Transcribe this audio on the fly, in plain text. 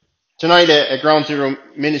Tonight at Ground Zero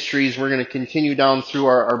Ministries, we're going to continue down through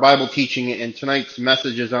our Bible teaching, and tonight's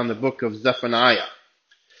message is on the book of Zephaniah.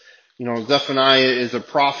 You know, Zephaniah is a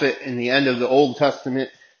prophet in the end of the Old Testament.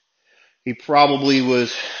 He probably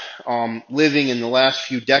was living in the last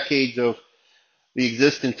few decades of the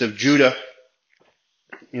existence of Judah,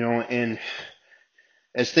 you know, and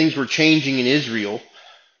as things were changing in Israel,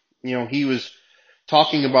 you know, he was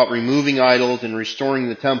talking about removing idols and restoring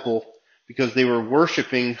the temple because they were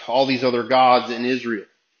worshiping all these other gods in Israel.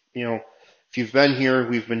 You know, if you've been here,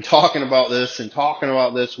 we've been talking about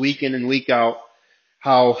this week in and week out,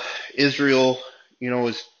 how Israel, you know,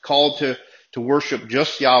 is called to worship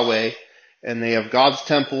just Yahweh, and they have God's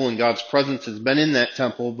temple and God's presence has been in that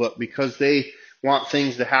temple, but because they want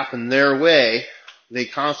things to happen their way, they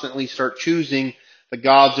constantly start choosing the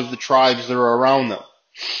gods of the tribes that are around them.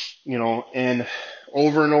 You know, and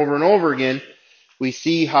over and over and over again, we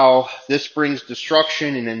see how this brings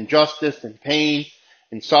destruction and injustice and pain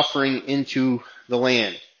and suffering into the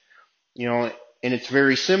land. You know, and it's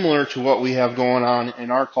very similar to what we have going on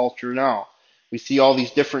in our culture now. We see all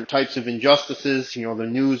these different types of injustices. You know, the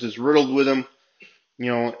news is riddled with them.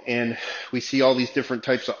 You know, and we see all these different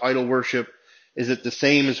types of idol worship. Is it the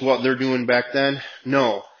same as what they're doing back then?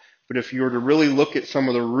 No. But if you were to really look at some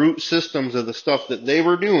of the root systems of the stuff that they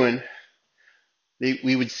were doing,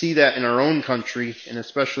 we would see that in our own country and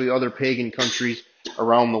especially other pagan countries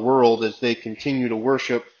around the world as they continue to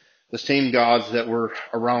worship the same gods that were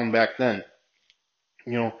around back then.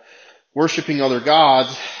 You know, worshiping other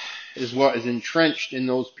gods is what is entrenched in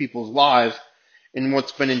those people's lives and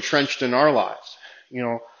what's been entrenched in our lives. You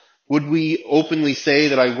know, would we openly say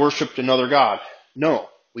that I worshiped another god? No,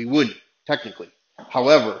 we wouldn't, technically.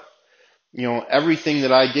 However, you know, everything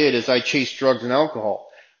that I did is I chased drugs and alcohol.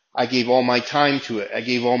 I gave all my time to it. I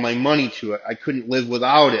gave all my money to it. I couldn't live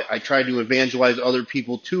without it. I tried to evangelize other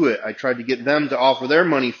people to it. I tried to get them to offer their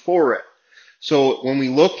money for it. So when we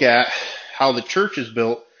look at how the church is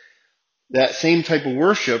built, that same type of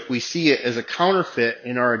worship, we see it as a counterfeit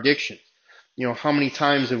in our addictions. You know, how many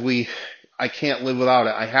times have I can't live without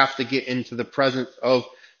it. I have to get into the presence of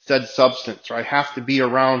said substance, or I have to be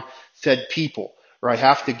around said people, or I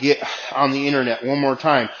have to get on the internet one more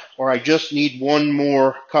time, or I just need one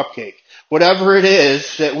more cupcake. Whatever it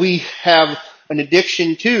is that we have an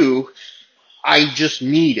addiction to, I just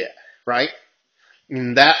need it, right?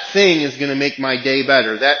 And that thing is going to make my day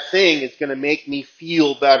better. That thing is going to make me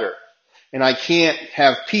feel better. And I can't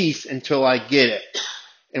have peace until I get it.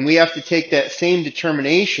 And we have to take that same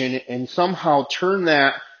determination and somehow turn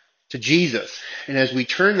that to Jesus. And as we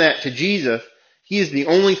turn that to Jesus, He is the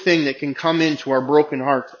only thing that can come into our broken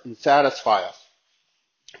hearts and satisfy us.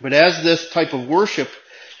 But as this type of worship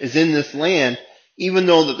is in this land, even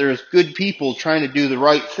though that there's good people trying to do the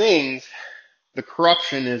right things, the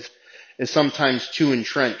corruption is sometimes too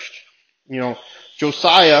entrenched. You know,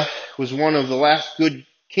 Josiah was one of the last good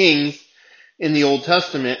kings in the Old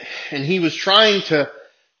Testament, and he was trying to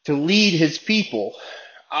lead his people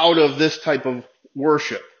out of this type of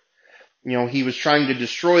worship. You know, he was trying to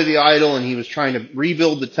destroy the idol and he was trying to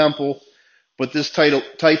rebuild the temple, but this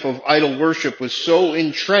type of idol worship was so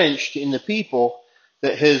entrenched in the people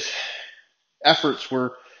that his efforts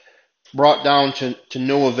were brought down to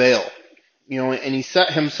no avail. You know, and he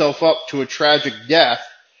set himself up to a tragic death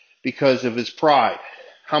because of his pride.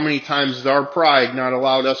 How many times has our pride not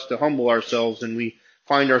allowed us to humble ourselves, and we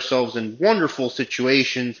find ourselves in wonderful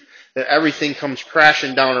situations that everything comes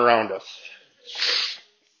crashing down around us?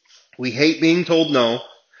 We hate being told no.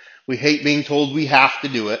 We hate being told we have to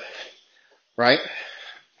do it, right?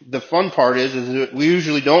 The fun part is that we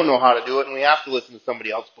usually don't know how to do it and we have to listen to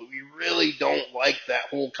somebody else, but we really don't like that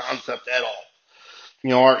whole concept at all. You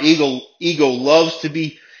know, our ego loves to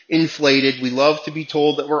be inflated. We love to be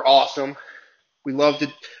told that we're awesome. We love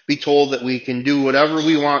to be told that we can do whatever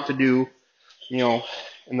we want to do, you know,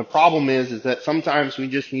 and the problem is that sometimes we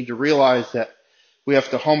just need to realize that we have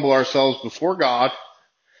to humble ourselves before God.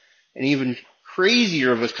 And even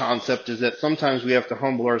crazier of a concept is that sometimes we have to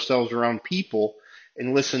humble ourselves around people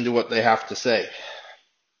and listen to what they have to say.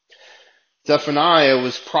 Zephaniah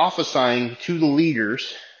was prophesying to the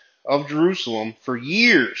leaders of Jerusalem for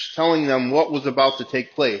years, telling them what was about to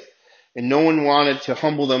take place, and no one wanted to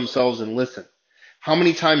humble themselves and listen. How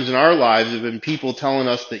many times in our lives have been people telling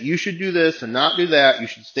us that you should do this and not do that, you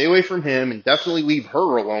should stay away from him and definitely leave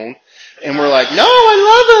her alone, and we're like, no,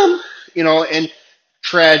 I love him, you know, and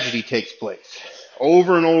tragedy takes place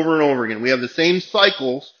over and over and over again. We have the same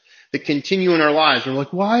cycles that continue in our lives. We're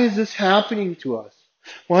like, why is this happening to us?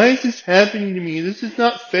 Why is this happening to me? This is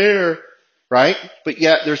not fair, right? But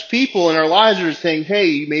yet there's people in our lives that are saying,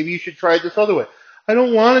 hey, maybe you should try it this other way. I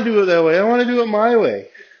don't want to do it that way. I want to do it my way,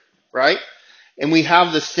 right? And we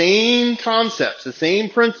have the same concepts, the same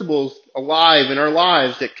principles alive in our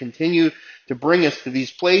lives that continue to bring us to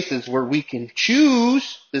these places where we can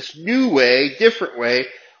choose this new way, different way,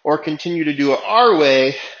 or continue to do it our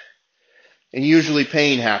way, and usually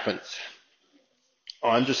pain happens. Oh,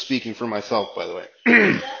 I'm just speaking for myself, by the way.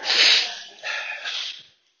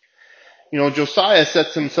 Josiah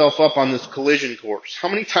sets himself up on this collision course. How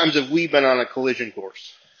many times have we been on a collision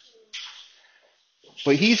course?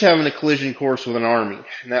 But he's having a collision course with an army,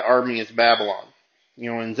 and that army is Babylon.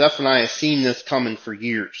 And Zephaniah has seen this coming for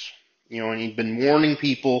years. And he'd been warning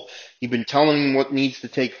people. He'd been telling them what needs to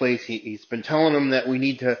take place. He's been telling them that we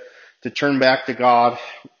need to turn back to God.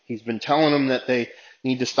 He's been telling them that they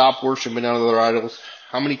need to stop worshiping other idols.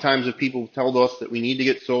 How many times have people told us that we need to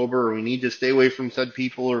get sober, or we need to stay away from said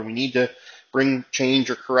people, or we need to bring change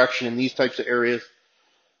or correction in these types of areas?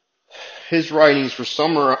 His writings were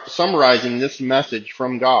summarizing this message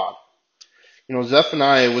from God.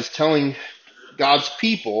 Zephaniah was telling God's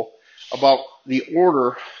people about the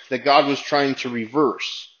order that God was trying to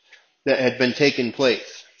reverse that had been taking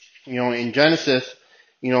place. In Genesis,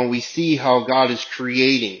 we see how God is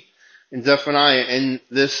creating. In Zephaniah, in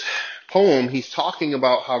this poem, he's talking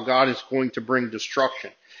about how God is going to bring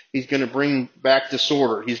destruction. He's going to bring back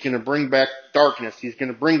disorder. He's going to bring back darkness. He's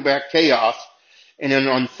going to bring back chaos in an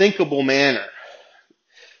unthinkable manner.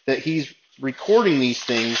 That he's recording these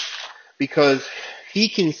things because he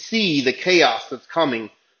can see the chaos that's coming.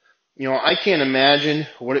 I can't imagine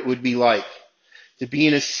what it would be like to be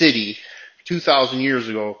in a city 2,000 years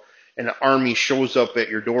ago and an army shows up at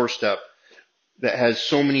your doorstep that has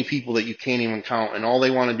so many people that you can't even count, and all they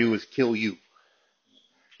want to do is kill you.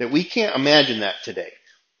 That we can't imagine that today.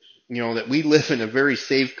 That we live in a very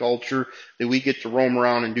safe culture, that we get to roam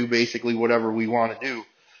around and do basically whatever we want to do.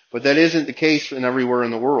 But that isn't the case in everywhere in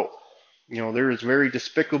the world. There is very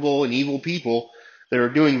despicable and evil people that are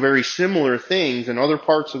doing very similar things in other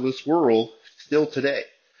parts of this world still today.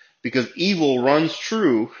 Because evil runs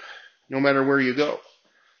true no matter where you go.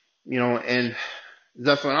 And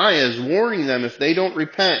Zephaniah is warning them if they don't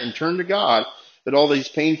repent and turn to God, that all these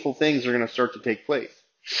painful things are going to start to take place.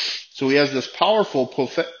 So he has this powerful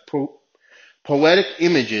poetic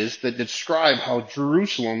images that describe how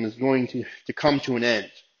Jerusalem is going to come to an end.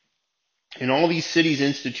 And all these cities'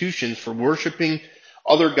 institutions for worshiping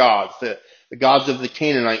other gods, the gods of the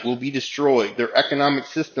Canaanite, will be destroyed. Their economic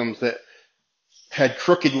systems that had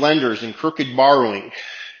crooked lenders and crooked borrowing,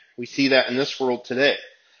 we see that in this world today,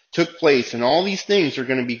 took place, and all these things are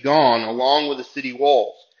going to be gone along with the city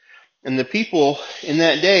walls. And the people in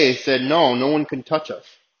that day said, no one can touch us.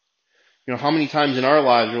 How many times in our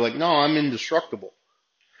lives we're like, no, I'm indestructible.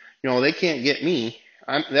 They can't get me.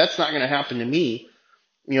 That's not going to happen to me.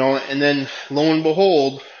 And then lo and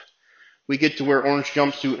behold, we get to wear orange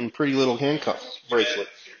jumpsuit and pretty little handcuffs bracelets.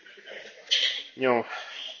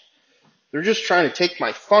 They're just trying to take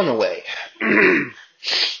my fun away.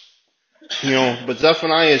 But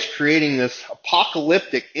Zephaniah is creating this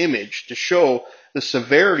apocalyptic image to show the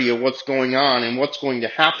severity of what's going on and what's going to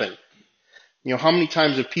happen. How many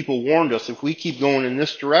times have people warned us, if we keep going in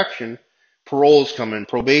this direction, parole's coming,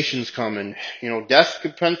 probation's coming, death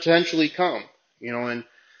could potentially come, and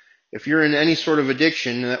if you're in any sort of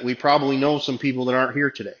addiction, that we probably know some people that aren't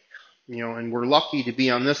here today, and we're lucky to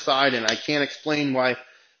be on this side, and I can't explain why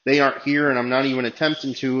they aren't here, and I'm not even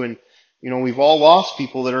attempting to, and, we've all lost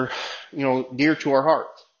people that are, dear to our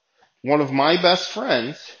hearts. One of my best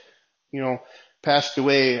friends, passed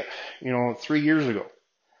away, 3 years ago,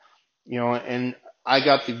 and I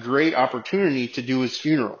got the great opportunity to do his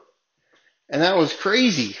funeral. And that was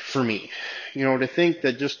crazy for me, to think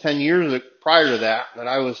that just 10 years prior to that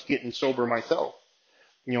I was getting sober myself.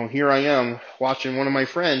 Here I am watching one of my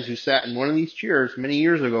friends who sat in one of these chairs many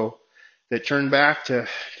years ago that turned back to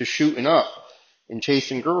shooting up and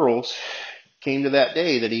chasing girls, came to that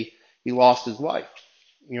day that he lost his life.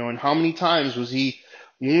 And how many times was he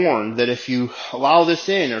warned that if you allow this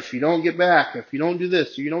in, or if you don't get back, if you don't do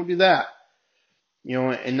this, or you don't do that,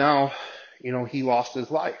 and now, he lost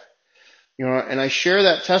his life. And I share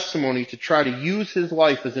that testimony to try to use his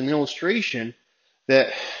life as an illustration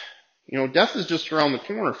that, death is just around the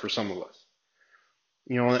corner for some of us.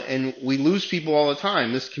 And we lose people all the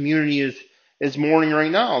time. This community is mourning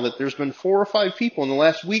right now that there's been 4 or 5 people in the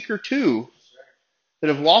last week or two that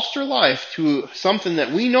have lost their life to something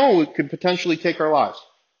that we know could potentially take our lives.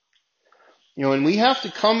 And we have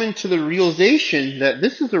to come into the realization that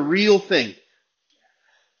this is a real thing.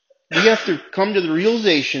 We have to come to the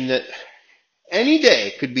realization that any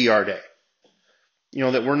day could be our day.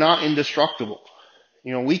 That we're not indestructible.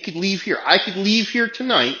 We could leave here. I could leave here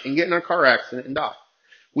tonight and get in a car accident and die.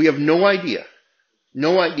 We have no idea.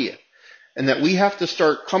 No idea. And that we have to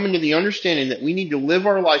start coming to the understanding that we need to live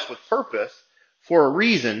our life with purpose for a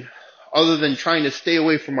reason other than trying to stay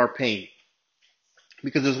away from our pain.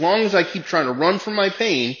 Because as long as I keep trying to run from my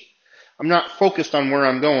pain, I'm not focused on where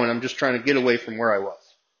I'm going. I'm just trying to get away from where I was.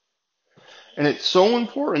 And it's so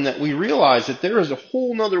important that we realize that there is a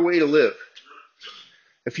whole nother way to live.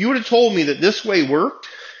 If you would have told me that this way worked,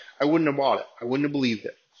 I wouldn't have bought it. I wouldn't have believed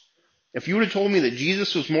it. If you would have told me that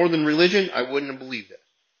Jesus was more than religion, I wouldn't have believed it.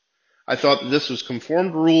 I thought that this was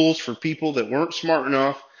conformed rules for people that weren't smart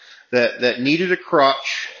enough, that needed a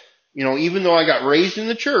crutch. Even though I got raised in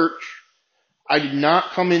the church, I did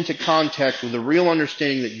not come into contact with a real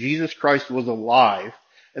understanding that Jesus Christ was alive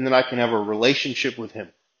and that I can have a relationship with him.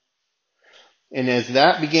 And as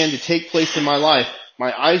that began to take place in my life,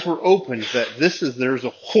 my eyes were opened that there's a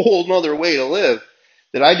whole other way to live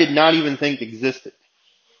that I did not even think existed.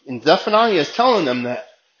 And Zephaniah is telling them that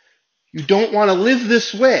you don't want to live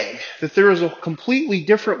this way, that there is a completely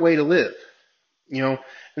different way to live. And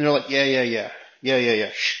they're like, yeah.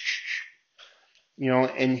 Shh.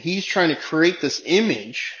 And he's trying to create this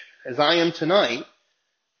image, as I am tonight,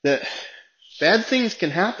 that bad things can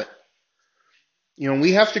happen.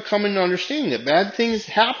 We have to come into understanding that bad things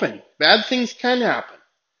happen. Bad things can happen.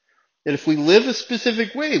 That if we live a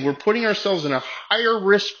specific way, we're putting ourselves in a higher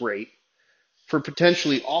risk rate for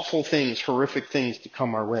potentially awful things, horrific things to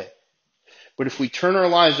come our way. But if we turn our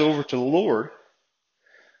lives over to the Lord,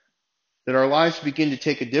 that our lives begin to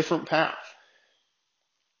take a different path.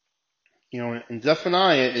 And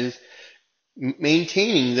Zephaniah is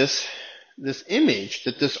maintaining this image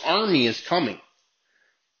that this army is coming.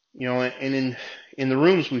 And in the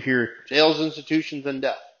rooms we hear jails, institutions, and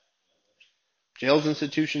death. Jails,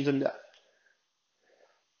 institutions, and death.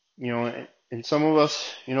 And some of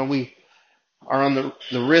us, we are on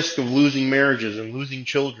the risk of losing marriages and losing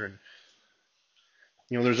children.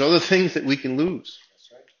 There's other things that we can lose.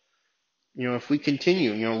 If we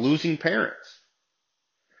continue, losing parents.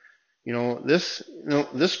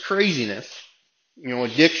 This craziness,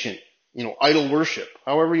 addiction, idol worship,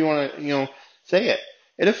 however you want to, say it,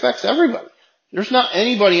 it affects everybody. There's not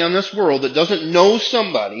anybody on this world that doesn't know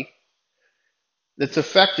somebody that's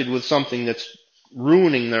affected with something that's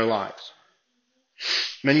ruining their lives.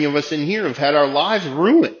 Many of us in here have had our lives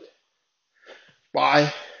ruined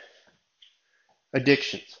by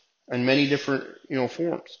addictions in many different,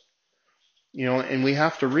 forms. And we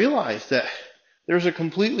have to realize that there's a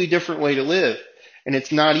completely different way to live. And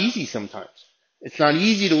it's not easy sometimes. It's not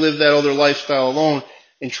easy to live that other lifestyle alone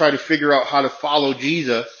and try to figure out how to follow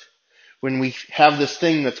Jesus when we have this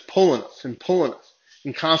thing that's pulling us and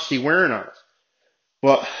constantly wearing on us.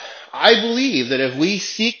 But I believe that if we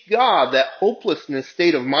seek God, that hopelessness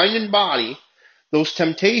state of mind and body, those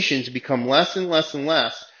temptations become less and less and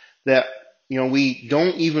less, that we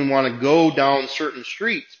don't even want to go down certain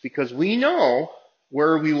streets because we know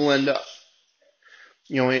where we will end up.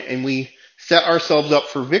 And we set ourselves up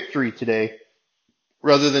for victory today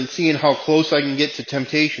rather than seeing how close I can get to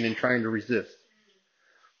temptation and trying to resist.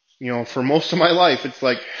 For most of my life, it's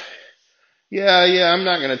like, yeah, I'm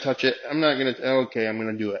not going to touch it. Okay, I'm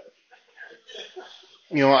going to do it.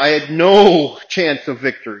 I had no chance of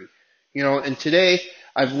victory. And today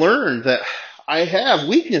I've learned that I have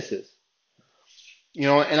weaknesses.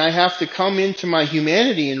 And I have to come into my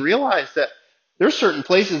humanity and realize that there's certain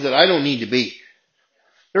places that I don't need to be.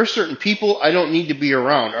 There are certain people I don't need to be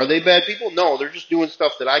around. Are they bad people? No, they're just doing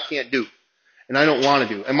stuff that I can't do and I don't want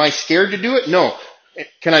to do. Am I scared to do it? No.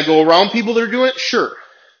 Can I go around people that are doing it? Sure.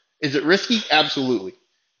 Is it risky? Absolutely.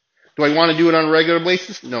 Do I want to do it on a regular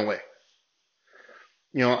basis? No way.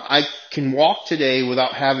 I can walk today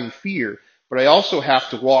without having fear, but I also have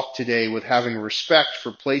to walk today with having respect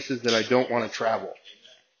for places that I don't want to travel.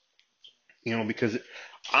 Because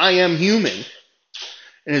I am human,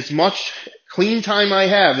 and as much clean time I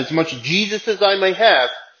have, as much Jesus as I may have,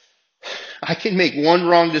 I can make one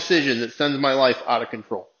wrong decision that sends my life out of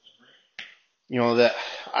control. That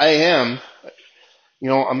I am,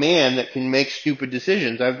 a man that can make stupid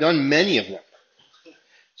decisions. I've done many of them.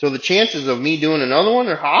 So the chances of me doing another one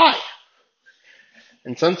are high.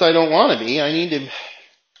 And since I don't want to be, I need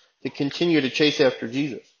to continue to chase after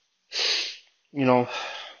Jesus.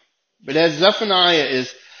 But as Zephaniah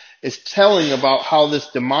is telling about how this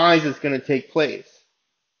demise is going to take place,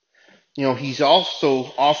 he's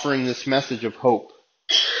also offering this message of hope.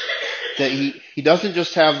 That he doesn't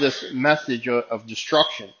just have this message of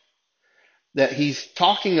destruction. That he's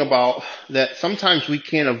talking about that sometimes we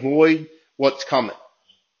can't avoid what's coming.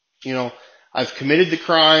 I've committed the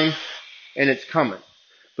crime and it's coming.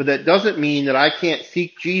 But that doesn't mean that I can't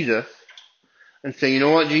seek Jesus and say, you know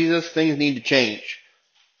what, Jesus, things need to change.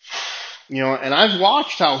 And I've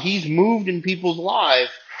watched how he's moved in people's lives.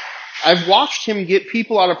 I've watched him get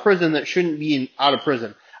people out of prison that shouldn't be out of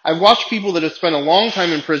prison. I've watched people that have spent a long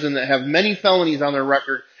time in prison that have many felonies on their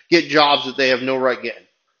record get jobs that they have no right getting.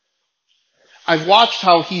 I've watched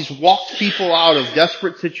how he's walked people out of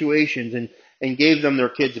desperate situations and gave them their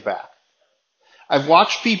kids back. I've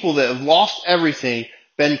watched people that have lost everything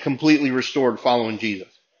been completely restored following Jesus.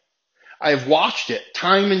 I have watched it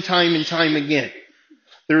time and time and time again.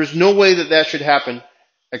 There is no way that should happen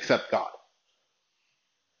except God.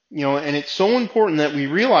 And it's so important that we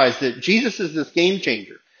realize that Jesus is this game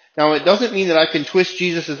changer. Now, it doesn't mean that I can twist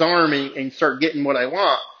Jesus' arm and start getting what I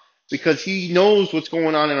want, because he knows what's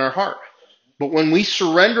going on in our heart. But when we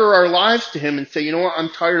surrender our lives to him and say, you know what, I'm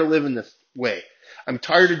tired of living this way. I'm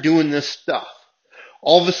tired of doing this stuff.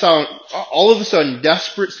 All of a sudden,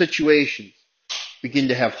 desperate situations begin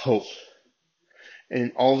to have hope.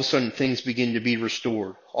 And all of a sudden, things begin to be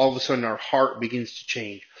restored. All of a sudden, our heart begins to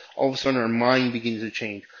change. All of a sudden, our mind begins to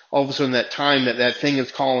change. All of a sudden, that time that thing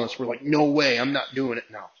is calling us, we're like, no way, I'm not doing it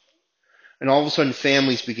now. And all of a sudden,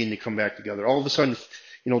 families begin to come back together. All of a sudden,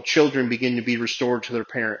 children begin to be restored to their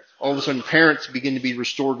parents. All of a sudden, parents begin to be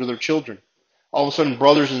restored to their children. All of a sudden,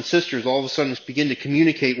 brothers and sisters all of a sudden begin to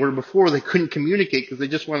communicate where before they couldn't communicate because they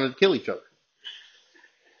just wanted to kill each other.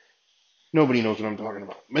 Nobody knows what I'm talking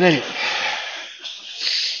about. But anyway,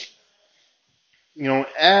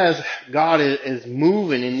 as God is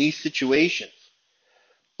moving in these situations,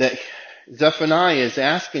 that Zephaniah is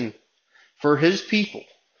asking for his people,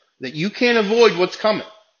 that you can't avoid what's coming.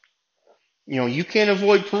 You can't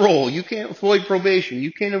avoid parole. You can't avoid probation.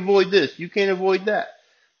 You can't avoid this. You can't avoid that.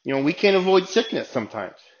 We can't avoid sickness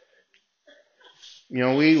sometimes.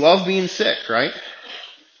 We love being sick, right?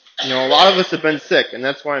 A lot of us have been sick, and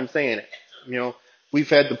that's why I'm saying it. We've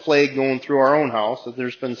had the plague going through our own house.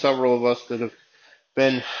 There's been several of us that have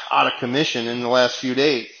been out of commission in the last few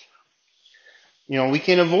days. We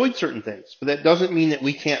can't avoid certain things, but that doesn't mean that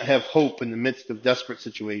we can't have hope in the midst of desperate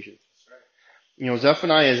situations.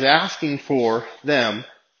 Zephaniah is asking for them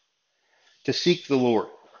to seek the Lord.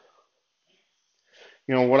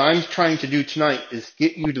 What I'm trying to do tonight is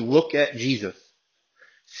get you to look at Jesus.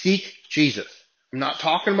 Seek Jesus. I'm not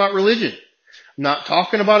talking about religion. I'm not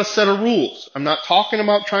talking about a set of rules. I'm not talking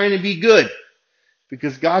about trying to be good,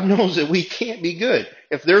 because God knows that we can't be good.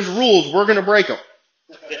 If there's rules, we're going to break them.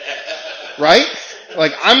 Right?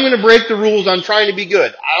 Like, I'm going to break the rules on trying to be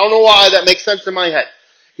good. I don't know why that makes sense in my head.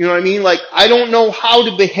 You know what I mean? Like, I don't know how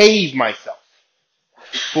to behave myself.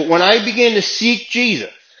 But when I began to seek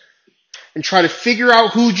Jesus and try to figure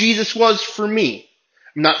out who Jesus was for me,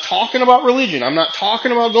 I'm not talking about religion. I'm not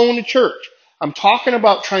talking about going to church. I'm talking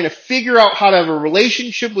about trying to figure out how to have a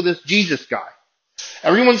relationship with this Jesus guy.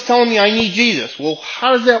 Everyone's telling me I need Jesus. Well,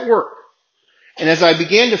 how does that work? And as I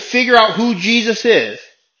began to figure out who Jesus is,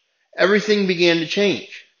 everything began to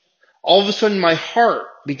change. All of a sudden, my heart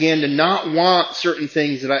began to not want certain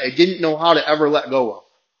things that I didn't know how to ever let go of.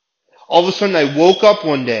 All of a sudden, I woke up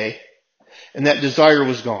one day, and that desire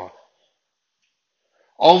was gone.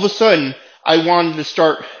 All of a sudden, I wanted to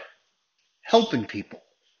start helping people.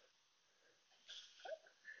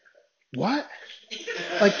 What?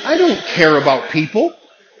 Like, I don't care about people.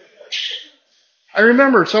 I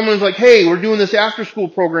remember someone was like, hey, we're doing this after school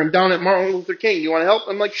program down at Martin Luther King. You want to help?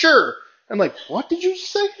 I'm like, sure. I'm like, what did you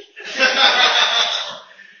say?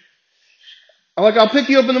 I'm like, I'll pick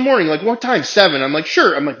you up in the morning. Like, what time? 7. I'm like,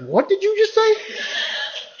 sure. I'm like, what did you just say?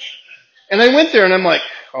 And I went there and I'm like,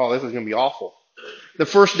 oh, this is going to be awful. The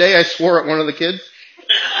first day I swore at one of the kids.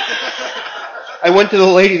 I went to the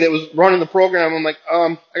lady that was running the program. I'm like,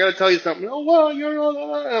 I got to tell you something. Oh, well, you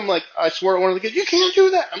know, and I'm like, I swore at one of the kids. You can't do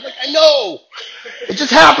that. I'm like, I know. It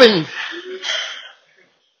just happened.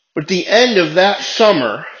 But at the end of that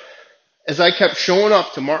summer, as I kept showing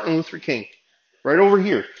up to Martin Luther King, right over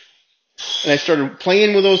here, and I started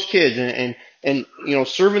playing with those kids and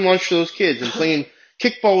serving lunch to those kids and playing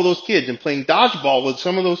kickball with those kids and playing dodgeball with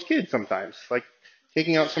some of those kids sometimes, like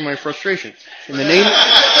taking out some of my frustrations in the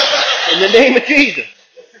name of Jesus.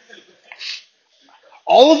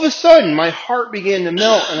 All of a sudden, my heart began to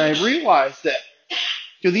melt, and I realized that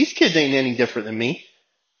these kids ain't any different than me.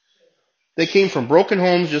 They came from broken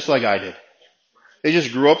homes just like I did. They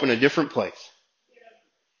just grew up in a different place.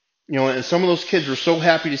 And some of those kids were so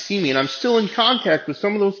happy to see me, and I'm still in contact with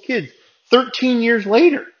some of those kids 13 years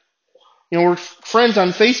later. We're friends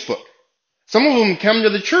on Facebook. Some of them come to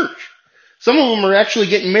the church. Some of them are actually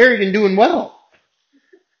getting married and doing well.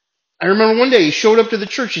 I remember one day he showed up to the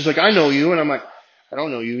church. He's like, I know you. And I'm like, I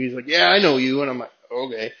don't know you. He's like, yeah, I know you. And I'm like,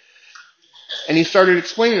 okay. And he started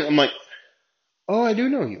explaining it. I'm like, oh, I do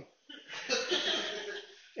know you.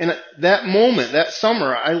 And at that moment, that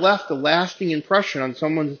summer, I left a lasting impression on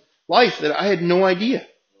someone's life that I had no idea.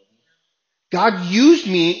 God used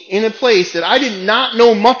me in a place that I did not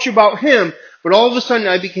know much about him, but all of a sudden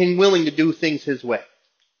I became willing to do things his way.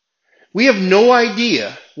 We have no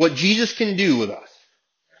idea what Jesus can do with us.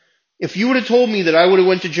 If you would have told me that I would have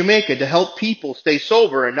went to Jamaica to help people stay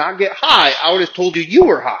sober and not get high, I would have told you you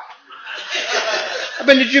were high. I've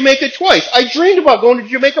been to Jamaica twice. I dreamed about going to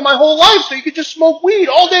Jamaica my whole life so you could just smoke weed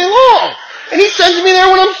all day long. And he sends me there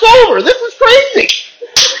when I'm sober. This is crazy.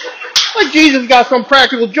 Like Jesus got some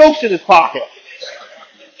practical jokes in his pocket.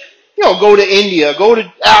 You know, go to India, go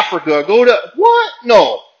to Africa, go to... What?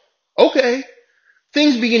 No. Okay.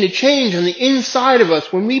 Things begin to change on the inside of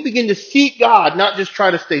us when we begin to seek God, not just try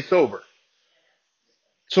to stay sober.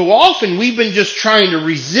 So often we've been just trying to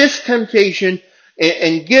resist temptation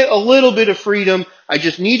and get a little bit of freedom. I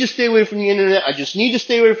just need to stay away from the internet. I just need to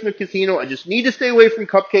stay away from the casino. I just need to stay away from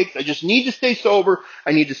cupcakes. I just need to stay sober.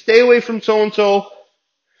 I need to stay away from so-and-so.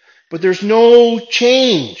 But there's no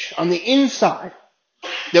change on the inside.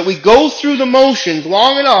 That we go through the motions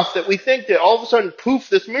long enough that we think that all of a sudden, poof,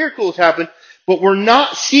 this miracle has happened, but we're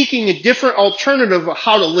not seeking a different alternative of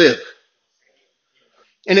how to live.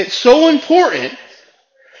 And it's so important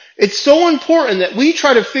that we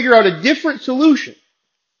try to figure out a different solution.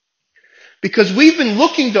 Because we've been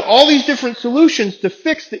looking to all these different solutions to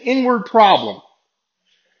fix the inward problem.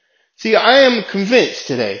 See, I am convinced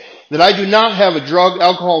today that I do not have a drug,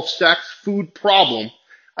 alcohol, sex, food problem.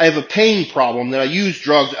 I have a pain problem that I use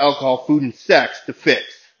drugs, alcohol, food, and sex to fix.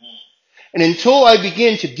 And until I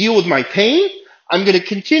begin to deal with my pain, I'm going to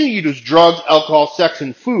continue to use drugs, alcohol, sex,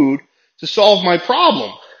 and food to solve my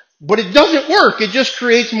problem. But it doesn't work. It just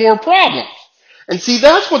creates more problems. And see,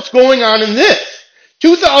 that's what's going on in this.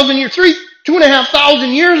 2,500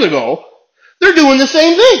 years ago, they're doing the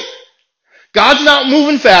same thing. God's not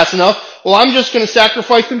moving fast enough. Well, I'm just going to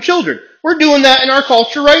sacrifice some children. We're doing that in our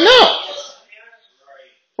culture right now.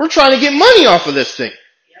 We're trying to get money off of this thing.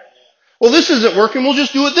 Well, this isn't working. We'll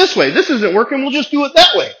just do it this way. This isn't working. We'll just do it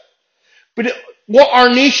that way. But what our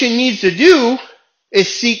nation needs to do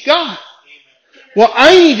is seek God. What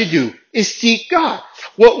I need to do is seek God.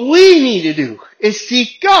 What we need to do is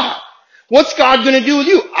seek God. What's God going to do with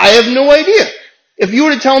you? I have no idea. If you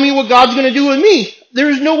were to tell me what God's going to do with me,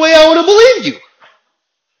 there's no way I would have believed you.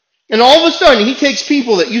 And all of a sudden, he takes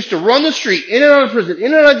people that used to run the street, in and out of prison, in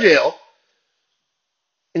and out of jail,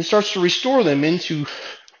 and starts to restore them into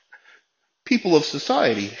people of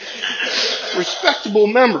society. Respectable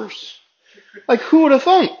members. Like, who would have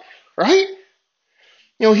thought, right?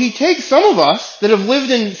 You know, he takes some of us that have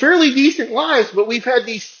lived in fairly decent lives, but we've had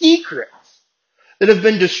these secrets that have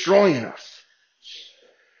been destroying us.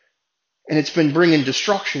 And it's been bringing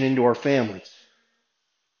destruction into our families.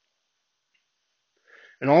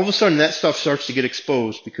 And all of a sudden that stuff starts to get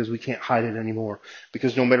exposed because we can't hide it anymore.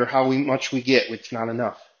 Because no matter how much we get, it's not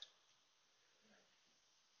enough.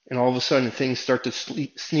 And all of a sudden things start to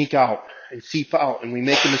sneak out and seep out, and we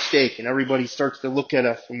make a mistake, and everybody starts to look at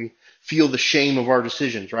us, and we feel the shame of our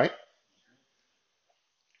decisions, right?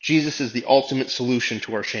 Jesus is the ultimate solution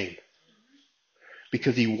to our shame.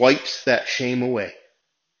 Because he wipes that shame away.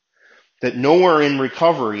 That nowhere in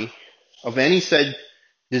recovery of any said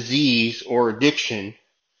disease or addiction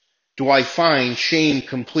do I find shame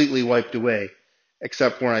completely wiped away,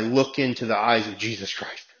 except when I look into the eyes of Jesus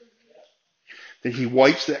Christ. That he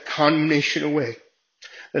wipes that condemnation away.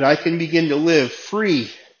 That I can begin to live free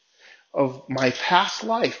of my past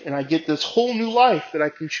life, and I get this whole new life that I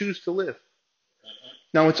can choose to live.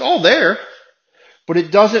 Now it's all there, but it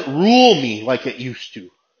doesn't rule me like it used to.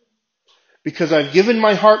 Because I've given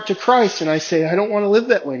my heart to Christ, and I say, I don't want to live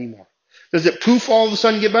that way anymore. Does it poof all of a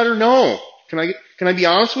sudden get better? No. Can I be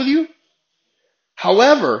honest with you?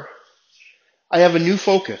 However, I have a new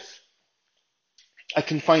focus. I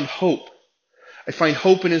can find hope. I find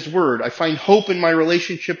hope in his word. I find hope in my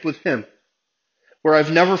relationship with him. Where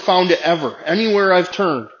I've never found it ever. Anywhere I've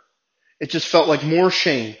turned, it just felt like more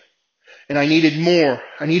shame. And I needed more.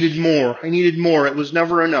 I needed more. I needed more. It was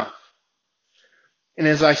never enough. And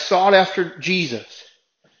as I sought after Jesus,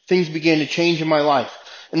 things began to change in my life.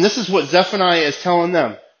 And this is what Zephaniah is telling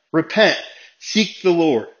them. Repent. Seek the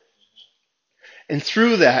Lord. And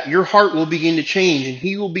through that, your heart will begin to change, and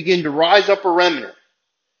he will begin to rise up a remnant.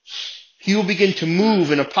 He will begin to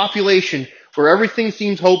move in a population where everything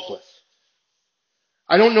seems hopeless.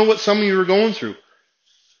 I don't know what some of you are going through,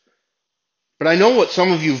 but I know what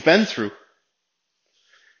some of you have been through,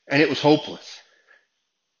 and it was hopeless.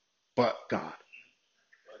 But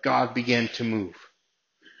God began to move.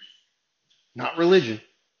 Not religion.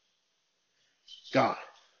 God.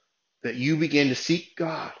 That you began to seek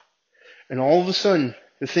God. And all of a sudden,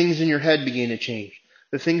 the things in your head began to change.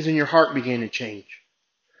 The things in your heart began to change.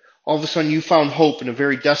 All of a sudden, you found hope in a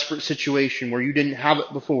very desperate situation where you didn't have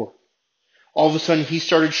it before. All of a sudden, He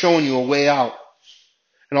started showing you a way out.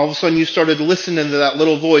 And all of a sudden, you started listening to that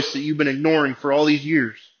little voice that you've been ignoring for all these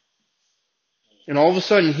years. And all of a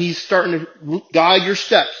sudden, He's starting to guide your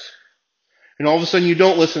steps. And all of a sudden, you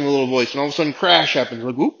don't listen to the little voice. And all of a sudden, crash happens.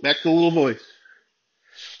 Like, whoop, back to the little voice.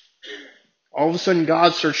 All of a sudden,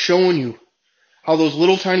 God starts showing you how those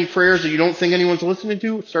little tiny prayers that you don't think anyone's listening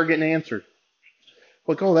to start getting answered.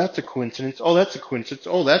 Like, oh, that's a coincidence. Oh, that's a coincidence.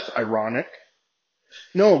 Oh, that's ironic.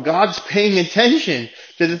 No, God's paying attention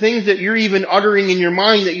to the things that you're even uttering in your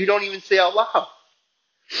mind that you don't even say out loud.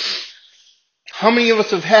 How many of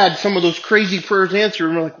us have had some of those crazy prayers answered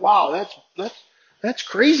and we're like, wow, that's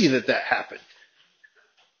crazy that happened.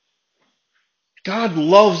 God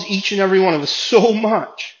loves each and every one of us so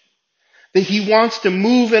much that He wants to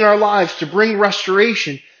move in our lives to bring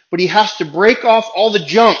restoration, but He has to break off all the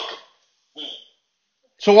junk.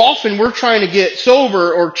 So often we're trying to get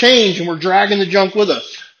sober or change and we're dragging the junk with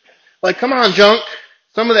us. Like, come on, junk.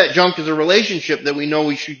 Some of that junk is a relationship that we know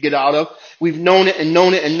we should get out of. We've known it and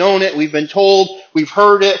known it and known it. We've been told, we've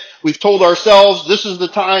heard it, we've told ourselves, this is the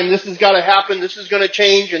time, this has got to happen, this is going to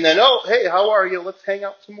change, and then, oh, hey, how are you? Let's hang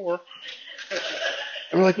out some more.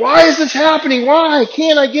 And we're like, why is this happening? Why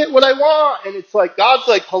can't I get what I want? And it's like, God's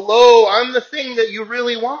like, hello, I'm the thing that you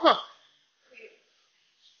really want.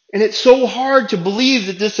 And it's so hard to believe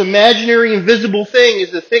that this imaginary, invisible thing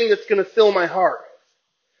is the thing that's going to fill my heart.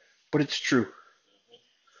 But it's true.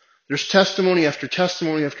 There's testimony after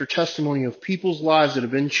testimony after testimony of people's lives that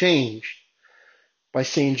have been changed by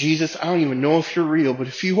saying, Jesus, I don't even know if you're real, but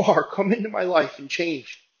if you are, come into my life and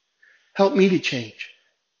change. Help me to change.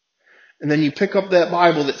 And then you pick up that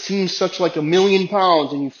Bible that seems such like 1,000,000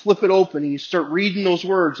 pounds and you flip it open and you start reading those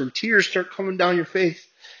words and tears start coming down your face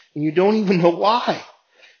and you don't even know why.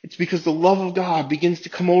 It's because the love of God begins to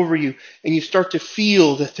come over you and you start to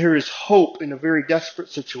feel that there is hope in a very desperate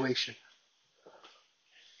situation.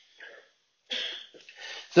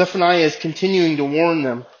 Zephaniah is continuing to warn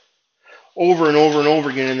them over and over and over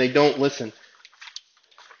again, and they don't listen.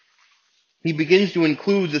 He begins to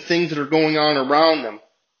include the things that are going on around them,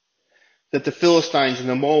 that the Philistines and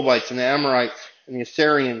the Moabites and the Amorites and the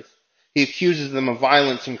Assyrians, he accuses them of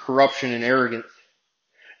violence and corruption and arrogance.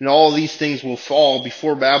 And all of these things will fall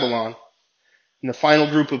before Babylon. And the final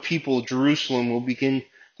group of people, Jerusalem, will begin,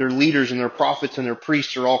 their leaders and their prophets and their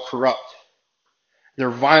priests are all corrupt. Their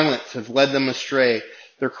violence has led them astray.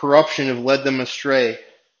 Their corruption has led them astray.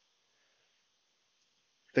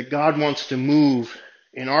 That God wants to move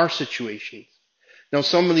in our situations. Now,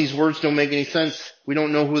 some of these words don't make any sense. We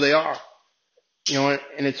don't know who they are. And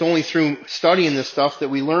it's only through studying this stuff that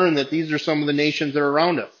we learn that these are some of the nations that are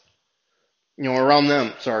around us. Around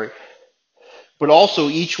them, sorry. But also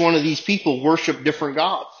each one of these people worship different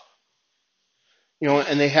gods.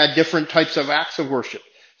 And they had different types of acts of worship.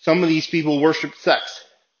 Some of these people worshiped sex.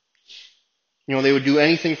 They would do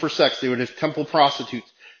anything for sex. They would have temple prostitutes.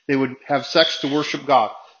 They would have sex to worship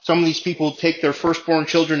God. Some of these people would take their firstborn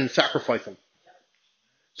children and sacrifice them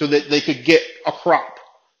so that they could get a crop,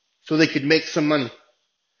 so they could make some money.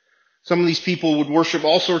 Some of these people would worship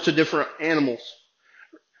all sorts of different animals,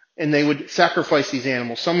 and they would sacrifice these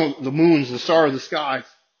animals. Some of the moons, the stars, the skies.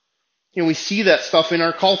 We see that stuff in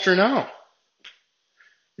our culture now.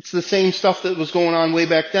 It's the same stuff that was going on way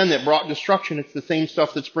back then that brought destruction. It's the same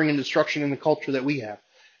stuff that's bringing destruction in the culture that we have.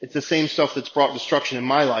 It's the same stuff that's brought destruction in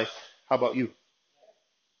my life. How about you?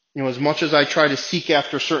 As much as I try to seek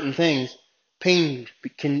after certain things, pain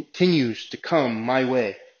continues to come my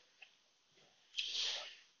way.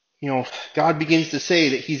 God begins to say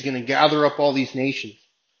that He's going to gather up all these nations.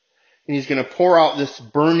 And He's going to pour out this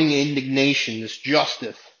burning indignation, this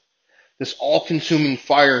justice, this all-consuming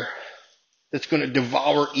fire that's going to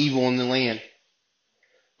devour evil in the land.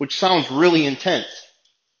 Which sounds really intense.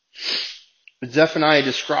 But Zephaniah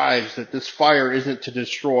describes that this fire isn't to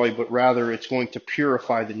destroy, but rather it's going to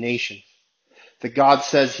purify the nation. That God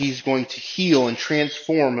says He's going to heal and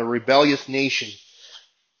transform a rebellious nation,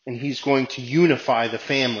 and He's going to unify the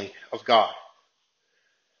family of God.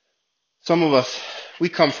 Some of us, we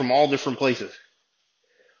come from all different places.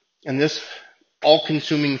 And this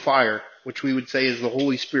all-consuming fire, which we would say is the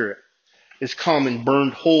Holy Spirit, has come and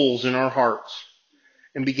burned holes in our hearts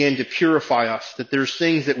and began to purify us, that there's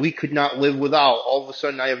things that we could not live without. All of a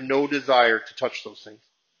sudden, I have no desire to touch those things.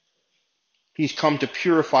 He's come to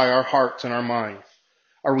purify our hearts and our minds.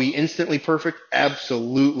 Are we instantly perfect?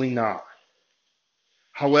 Absolutely not.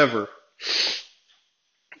 However,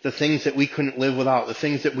 The things that we couldn't live without, the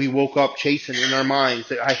things that we woke up chasing in our minds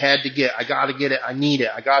that I had to get, I gotta get it, I need it,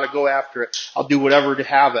 I gotta go after it, I'll do whatever to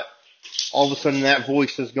have it. All of a sudden that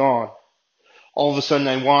voice is gone. All of a sudden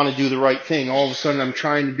I want to do the right thing. All of a sudden I'm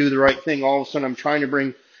trying to do the right thing. All of a sudden I'm trying to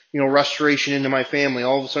bring, restoration into my family.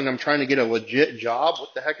 All of a sudden I'm trying to get a legit job.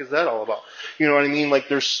 What the heck is that all about? You know what I mean? Like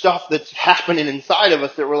there's stuff that's happening inside of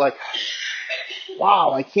us that we're like,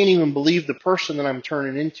 wow, I can't even believe the person that I'm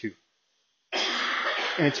turning into.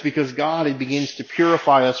 And it's because God, He begins to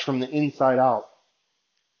purify us from the inside out.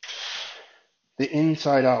 The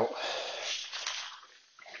inside out.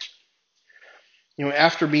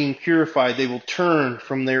 After being purified, they will turn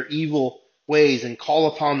from their evil ways and call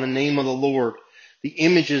upon the name of the Lord. The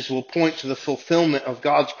images will point to the fulfillment of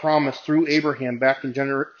God's promise through Abraham back in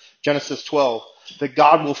Genesis 12, that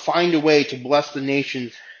God will find a way to bless the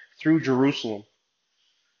nations through Jerusalem.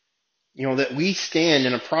 That we stand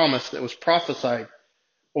in a promise that was prophesied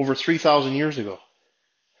over 3,000 years ago,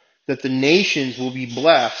 that the nations will be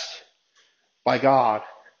blessed by God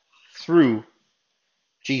through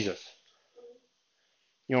Jesus.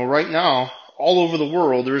 Right now, all over the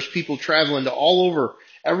world, there's people traveling to all over,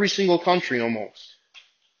 every single country almost.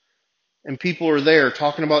 And people are there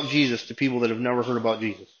talking about Jesus to people that have never heard about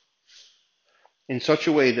Jesus. In such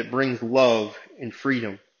a way that brings love and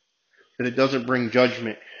freedom, that it doesn't bring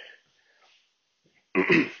judgment.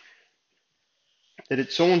 That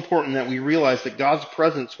it's so important that we realize that God's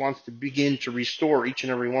presence wants to begin to restore each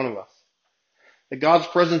and every one of us. That God's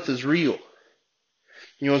presence is real.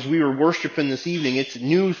 As we were worshiping this evening, it's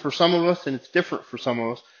new for some of us and it's different for some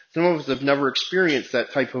of us. Some of us have never experienced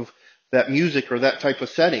that music or that type of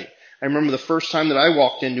setting. I remember the first time that I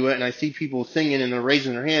walked into it and I see people singing and they're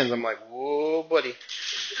raising their hands. I'm like, whoa, buddy.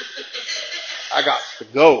 I got to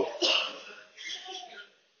go.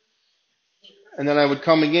 And then I would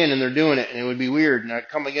come again and they're doing it and it would be weird. And I'd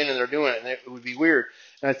come again and they're doing it and it would be weird.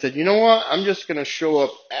 And I said, you know what? I'm just going to show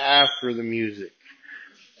up after the music.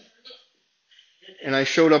 And I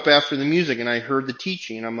showed up after the music and I heard the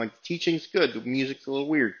teaching. And I'm like, the teaching's good. The music's a little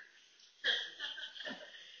weird.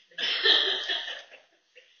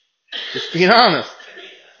 Just being honest.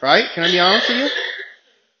 Right? Can I be honest with you?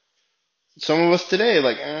 Some of us today are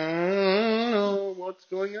like, I don't know what's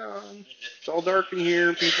going on. It's all dark in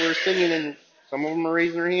here. People are singing and some of them are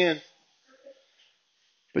raising their hands.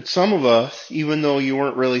 But some of us, even though you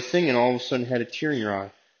weren't really singing, all of a sudden had a tear in your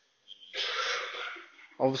eye.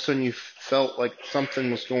 All of a sudden you felt like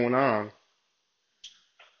something was going on.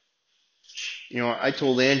 I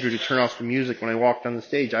told Andrew to turn off the music when I walked on the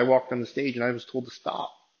stage. I walked on the stage and I was told to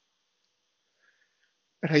stop.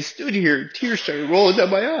 And I stood here and tears started rolling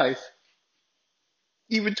down my eyes.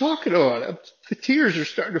 Even talking about it, the tears are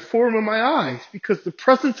starting to form in my eyes because the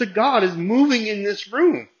presence of God is moving in this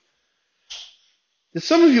room. And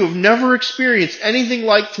some of you have never experienced anything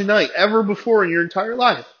like tonight ever before in your entire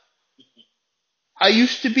life. I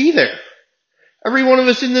used to be there. Every one of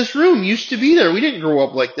us in this room used to be there. We didn't grow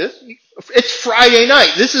up like this. It's Friday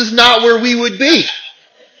night. This is not where we would be.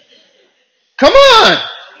 Come on,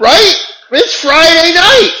 right? It's Friday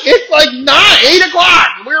night. It's like 8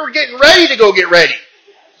 o'clock. We were getting ready to go get ready.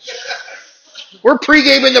 We're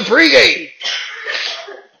pre-gaming the pregame.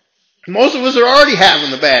 Most of us are already having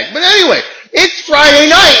the bag. But anyway, it's Friday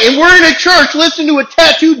night, and we're in a church listening to a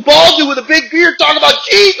tattooed bald dude with a big beard talking about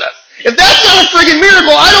Jesus. If that's not a friggin'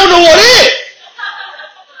 miracle, I don't know what is.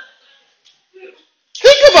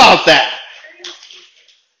 Think about that.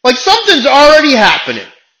 Like something's already happening.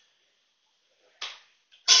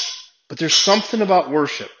 But there's something about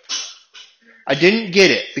worship. I didn't get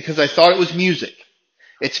it because I thought it was music.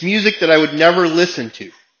 It's music that I would never listen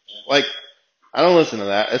to. Like, I don't listen to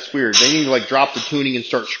that. That's weird. They need to drop the tuning and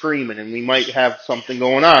start screaming and we might have something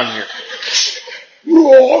going on here.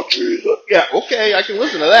 Oh, Jesus. Yeah, okay, I can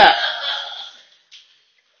listen to that.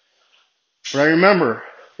 But I remember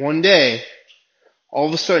one day, all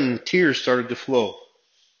of a sudden, tears started to flow.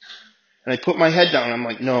 And I put my head down and I'm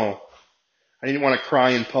like, no. I didn't want to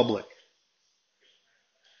cry in public.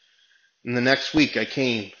 And the next week I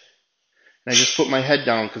came and I just put my head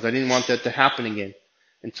down because I didn't want that to happen again.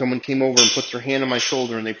 And someone came over and put their hand on my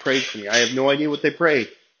shoulder and they prayed for me. I have no idea what they prayed.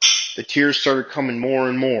 The tears started coming more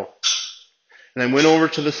and more. And I went over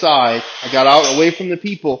to the side. I got out away from the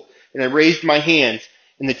people and I raised my hands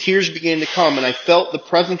and the tears began to come and I felt the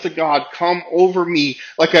presence of God come over me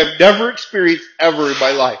like I've never experienced ever in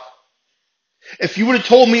my life. If you would have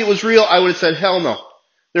told me it was real, I would have said, hell no.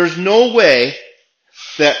 There's no way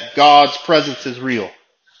that God's presence is real.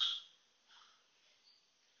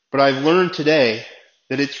 But I've learned today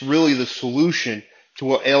that it's really the solution to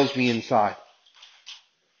what ails me inside.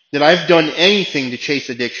 that I've done anything to chase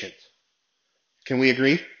addictions. Can we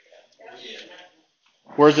agree?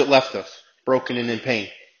 Where has it left us? Broken and in pain.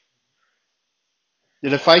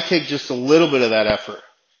 That if I take just a little bit of that effort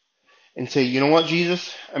and say, you know what,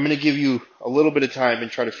 Jesus, I'm going to give you a little bit of time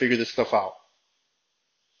and try to figure this stuff out.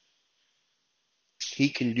 He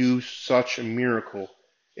can do such a miracle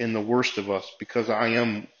in the worst of us because I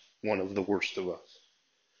am one of the worst of us.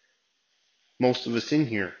 Most of us in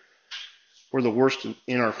here, we're the worst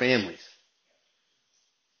in our families.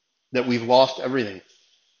 That we've lost everything.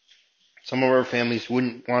 Some of our families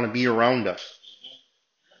wouldn't want to be around us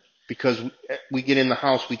because we get in the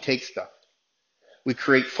house, we take stuff. We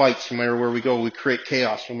create fights no matter where we go. We create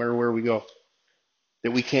chaos no matter where we go.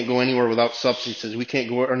 That we can't go anywhere without substances. We can't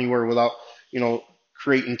go anywhere without,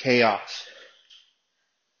 creating chaos.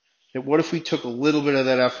 That what if we took a little bit of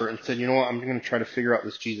that effort and said, you know what, I'm going to try to figure out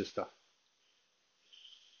this Jesus stuff.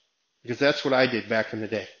 Because that's what I did back in the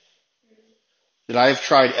day. That I have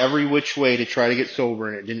tried every which way to try to get sober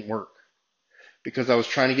and it didn't work. Because I was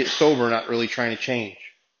trying to get sober, not really trying to change.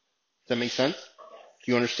 Does that make sense?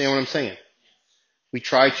 Do you understand what I'm saying? We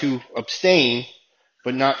try to abstain,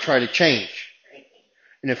 but not try to change.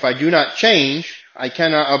 And if I do not change, I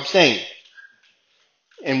cannot abstain.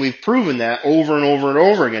 And we've proven that over and over and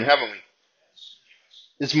over again, haven't we?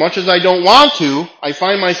 As much as I don't want to, I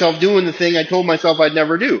find myself doing the thing I told myself I'd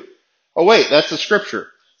never do. Oh wait, that's the scripture.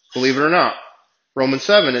 Believe it or not. Romans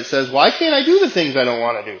 7, it says, why can't I do the things I don't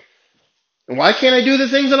want to do? And why can't I do the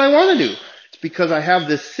things that I want to do? It's because I have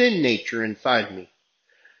this sin nature inside me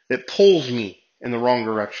that pulls me in the wrong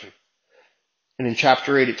direction. And in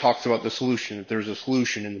chapter 8, it talks about the solution, that there's a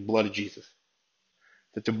solution in the blood of Jesus.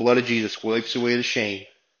 That the blood of Jesus wipes away the shame,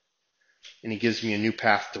 and he gives me a new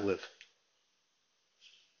path to live.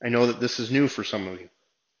 I know that this is new for some of you.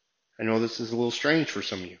 I know this is a little strange for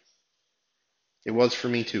some of you. It was for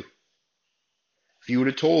me too. If you would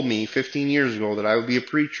have told me 15 years ago that I would be a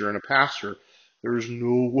preacher and a pastor, there's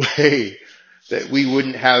no way that we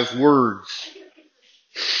wouldn't have words.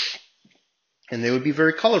 And they would be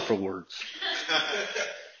very colorful words.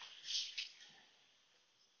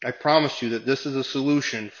 I promise you that this is a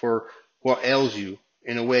solution for what ails you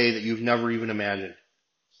in a way that you've never even imagined.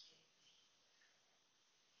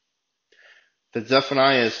 That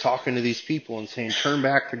Zephaniah is talking to these people and saying, turn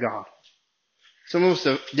back to God. Some of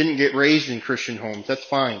us didn't get raised in Christian homes. That's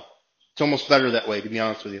fine. It's almost better that way, to be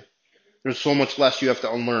honest with you. There's so much less you have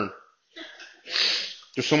to unlearn.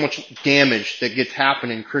 There's so much damage that gets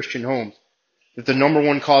happened in Christian homes. That the number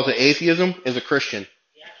one cause of atheism is a Christian.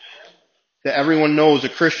 That everyone knows a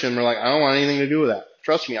Christian. They're like, I don't want anything to do with that.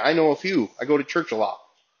 Trust me, I know a few. I go to church a lot.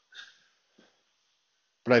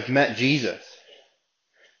 But I've met Jesus.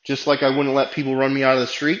 Just like I wouldn't let people run me out of the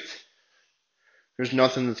streets, there's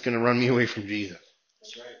nothing that's going to run me away from Jesus.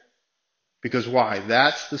 That's right. Because why?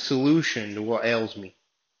 That's the solution to what ails me.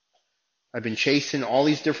 I've been chasing all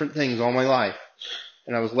these different things all my life,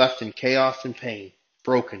 and I was left in chaos and pain,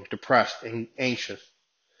 broken, depressed, and anxious.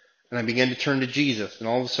 And I began to turn to Jesus, and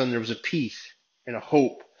all of a sudden there was a peace and a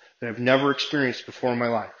hope that I've never experienced before in my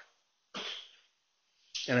life.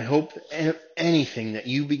 And I hope, if anything, that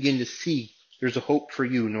you begin to see there's a hope for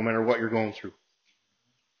you no matter what you're going through.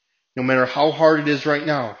 No matter how hard it is right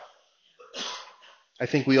now. I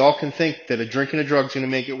think we all can think that a drink and a drug is going to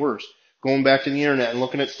make it worse. Going back to the internet and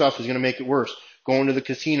looking at stuff is going to make it worse. Going to the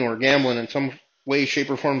casino or gambling in some way,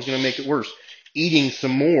 shape, or form is going to make it worse. Eating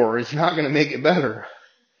some more is not going to make it better.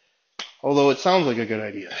 Although it sounds like a good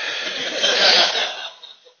idea.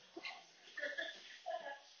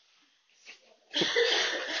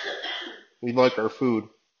 We like our food.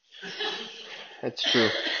 That's true.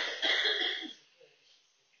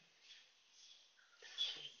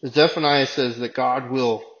 Zephaniah says that God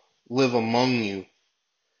will live among you.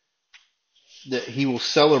 That he will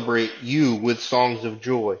celebrate you with songs of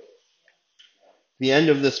joy. The end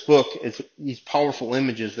of this book is these powerful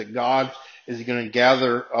images that God is going to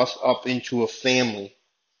gather us up into a family.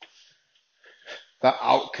 The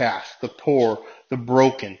outcast, the poor, the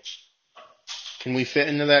broken. Can we fit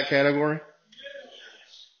into that category?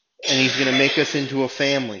 And he's going to make us into a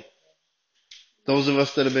family. Those of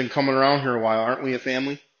us that have been coming around here a while, aren't we a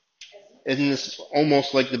family? Isn't this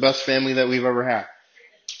almost like the best family that we've ever had?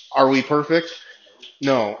 Are we perfect?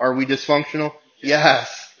 No. Are we dysfunctional?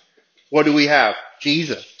 Yes. What do we have?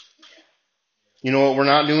 Jesus. You know what we're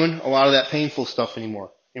not doing? A lot of that painful stuff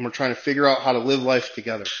anymore. And we're trying to figure out how to live life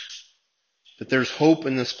together. That there's hope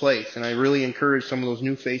in this place. And I really encourage some of those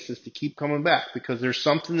new faces to keep coming back because there's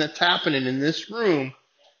something that's happening in this room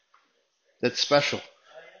that's special.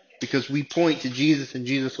 Because we point to Jesus and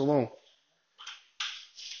Jesus alone.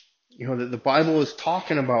 That the Bible is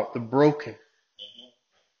talking about the broken.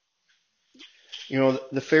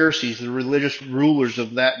 The Pharisees, the religious rulers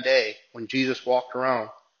of that day, when Jesus walked around,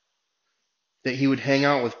 that he would hang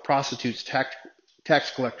out with prostitutes,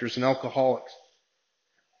 tax collectors, and alcoholics.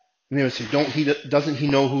 And they would say, doesn't he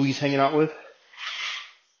know who he's hanging out with?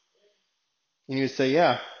 And he would say,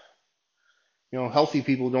 yeah. Healthy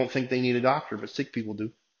people don't think they need a doctor, but sick people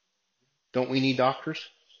do. Don't we need doctors?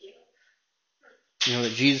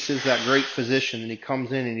 That Jesus is that great physician, and he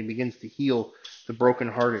comes in and he begins to heal the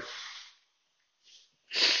brokenhearted.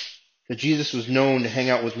 That Jesus was known to hang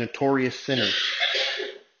out with notorious sinners.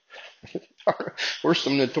 We're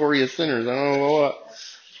some notorious sinners. I don't know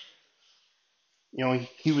what.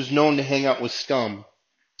 He was known to hang out with scum.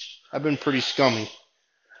 I've been pretty scummy.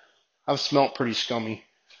 I've smelt pretty scummy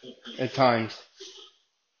at times.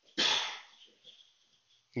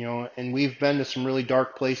 And we've been to some really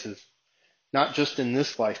dark places. Not just in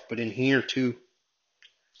this life, but in here too.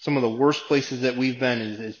 Some of the worst places that we've been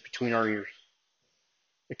is between our ears.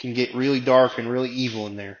 It can get really dark and really evil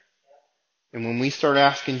in there. And when we start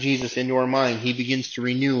asking Jesus into our mind, he begins to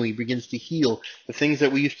renew, he begins to heal the things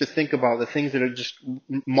that we used to think about, the things that are just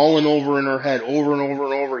mulling over in our head over and over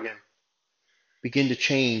and over again. Begin to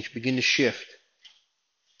change, begin to shift.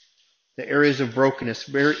 The areas of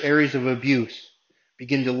brokenness, areas of abuse,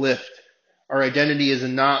 begin to lift. Our identity is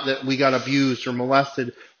not that we got abused or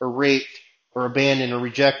molested or raped or abandoned or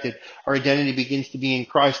rejected. Our identity begins to be in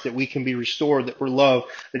Christ, that we can be restored, that we're loved,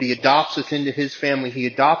 that he adopts us into his family. He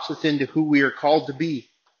adopts us into who we are called to be.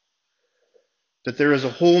 That there is a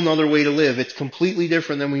whole nother way to live. It's completely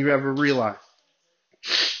different than we ever realized.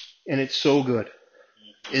 And it's so good.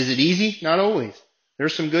 Is it easy? Not always.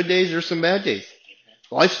 There's some good days, there's some bad days.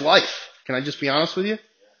 Life's life. Can I just be honest with you?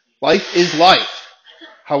 Life is life.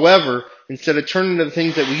 However, instead of turning to the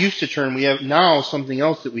things that we used to turn, we have now something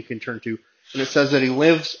else that we can turn to. And it says that he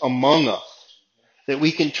lives among us. That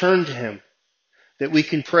we can turn to him. That we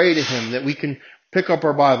can pray to him. That we can pick up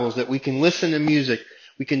our Bibles. That we can listen to music.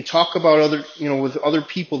 We can talk about with other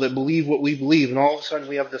people that believe what we believe. And all of a sudden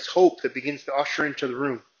we have this hope that begins to usher into the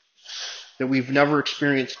room that we've never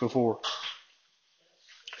experienced before.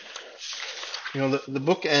 The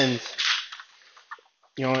book ends,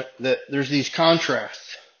 that there's these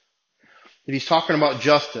contrasts. That he's talking about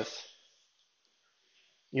justice.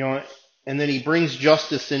 And then he brings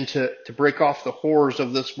justice to break off the horrors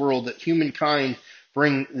of this world, that humankind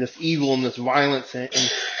bring this evil and this violence and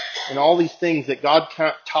all these things that God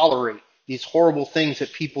can't tolerate, these horrible things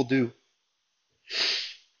that people do.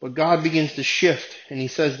 But God begins to shift, and he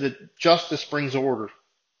says that justice brings order.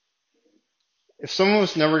 If some of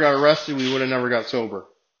us never got arrested, we would have never got sober.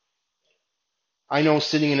 I know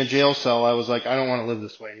sitting in a jail cell, I was like, I don't want to live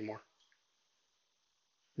this way anymore.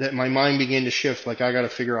 That my mind began to shift, like I got to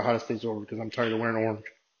figure out how to stay sober because I'm tired of wearing orange.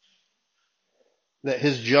 That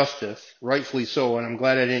his justice, rightfully so, and I'm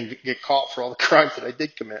glad I didn't get caught for all the crimes that I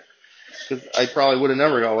did commit, because I probably would have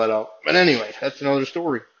never got let out. But anyway, that's another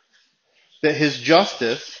story. That his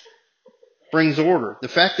justice brings order. The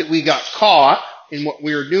fact that we got caught in what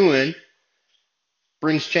we were doing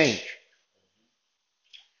brings change.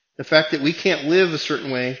 The fact that we can't live a certain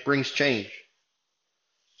way brings change.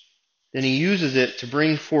 Then he uses it to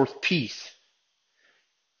bring forth peace.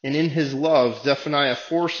 And in his love, Zephaniah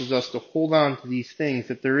forces us to hold on to these things,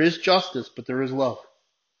 that there is justice, but there is love.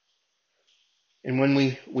 And when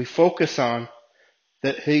we focus on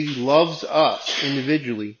that he loves us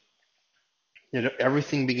individually, that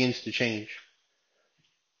everything begins to change.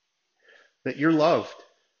 That you're loved.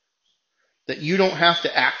 That you don't have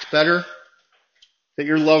to act better. That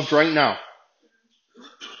you're loved right now.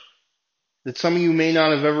 That some of you may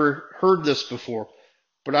not have ever heard this before,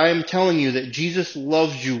 but I am telling you that Jesus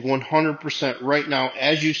loves you 100% right now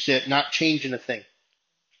as you sit, not changing a thing.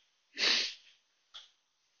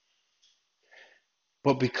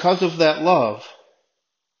 But because of that love,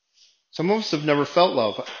 some of us have never felt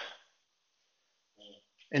love.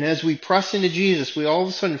 And as we press into Jesus, we all of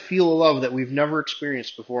a sudden feel a love that we've never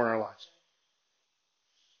experienced before in our lives.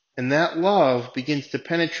 And that love begins to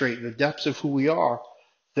penetrate the depths of who we are,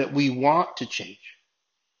 that we want to change.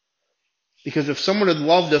 Because if someone had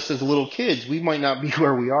loved us as little kids, we might not be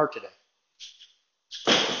where we are today.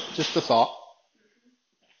 Just a thought.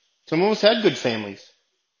 Some of us had good families,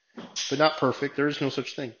 but not perfect. There is no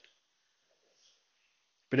such thing.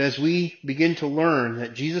 But as we begin to learn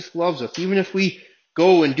that Jesus loves us, even if we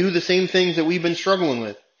go and do the same things that we've been struggling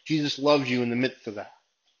with, Jesus loves you in the midst of that.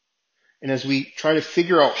 And as we try to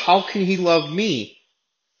figure out how can he love me,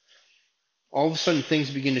 all of a sudden things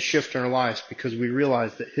begin to shift in our lives because we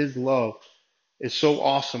realize that his love is so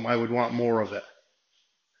awesome, I would want more of it.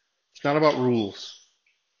 It's not about rules.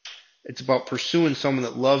 It's about pursuing someone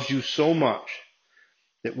that loves you so much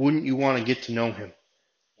that wouldn't you want to get to know him?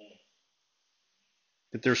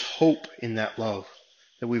 That there's hope in that love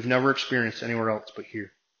that we've never experienced anywhere else but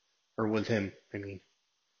here. Or with him, I mean.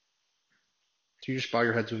 So you just bow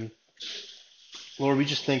your heads with me. Lord, we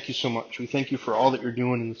just thank you so much. We thank you for all that you're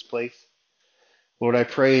doing in this place. Lord, I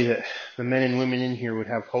pray that the men and women in here would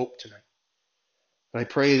have hope tonight. I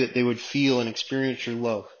pray that they would feel and experience your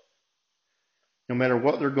love. No matter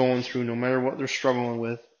what they're going through, no matter what they're struggling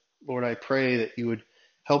with, Lord, I pray that you would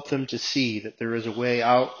help them to see that there is a way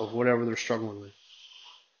out of whatever they're struggling with.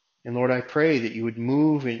 And Lord, I pray that you would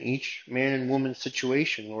move in each man and woman's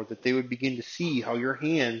situation, Lord, that they would begin to see how your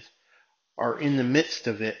hands are in the midst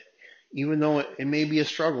of it, even though it may be a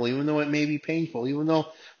struggle, even though it may be painful, even though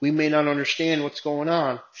we may not understand what's going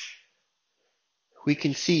on, we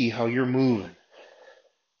can see how you're moving.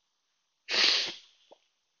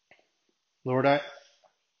 Lord, I'm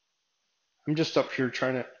just up here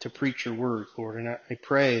trying to preach your word, Lord, and I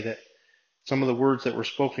pray that some of the words that were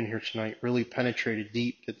spoken here tonight really penetrated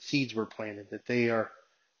deep, that seeds were planted, that they're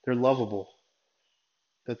lovable,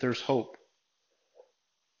 that there's hope,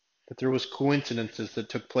 that there was coincidences that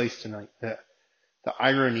took place tonight, that the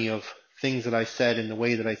irony of things that I said and the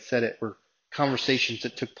way that I said it were conversations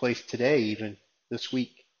that took place today, even this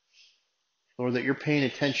week. Lord, that you're paying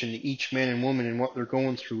attention to each man and woman and what they're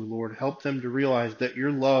going through, Lord. Help them to realize that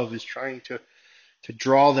your love is trying to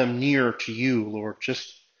draw them near to you, Lord.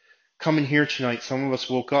 Just coming here tonight, some of us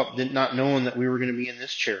woke up not knowing that we were going to be in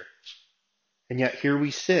this chair. And yet here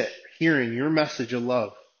we sit, hearing your message of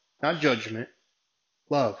love, not judgment,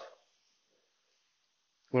 love.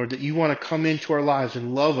 Lord, that you want to come into our lives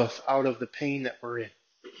and love us out of the pain that we're in.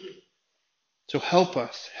 So help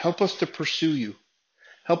us to pursue you.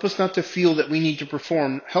 Help us not to feel that we need to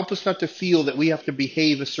perform. Help us not to feel that we have to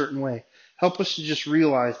behave a certain way. Help us to just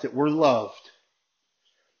realize that we're loved.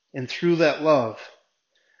 And through that love,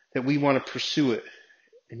 that we want to pursue it.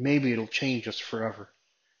 And maybe it'll change us forever.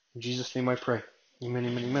 In Jesus' name I pray. Amen,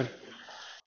 amen, amen.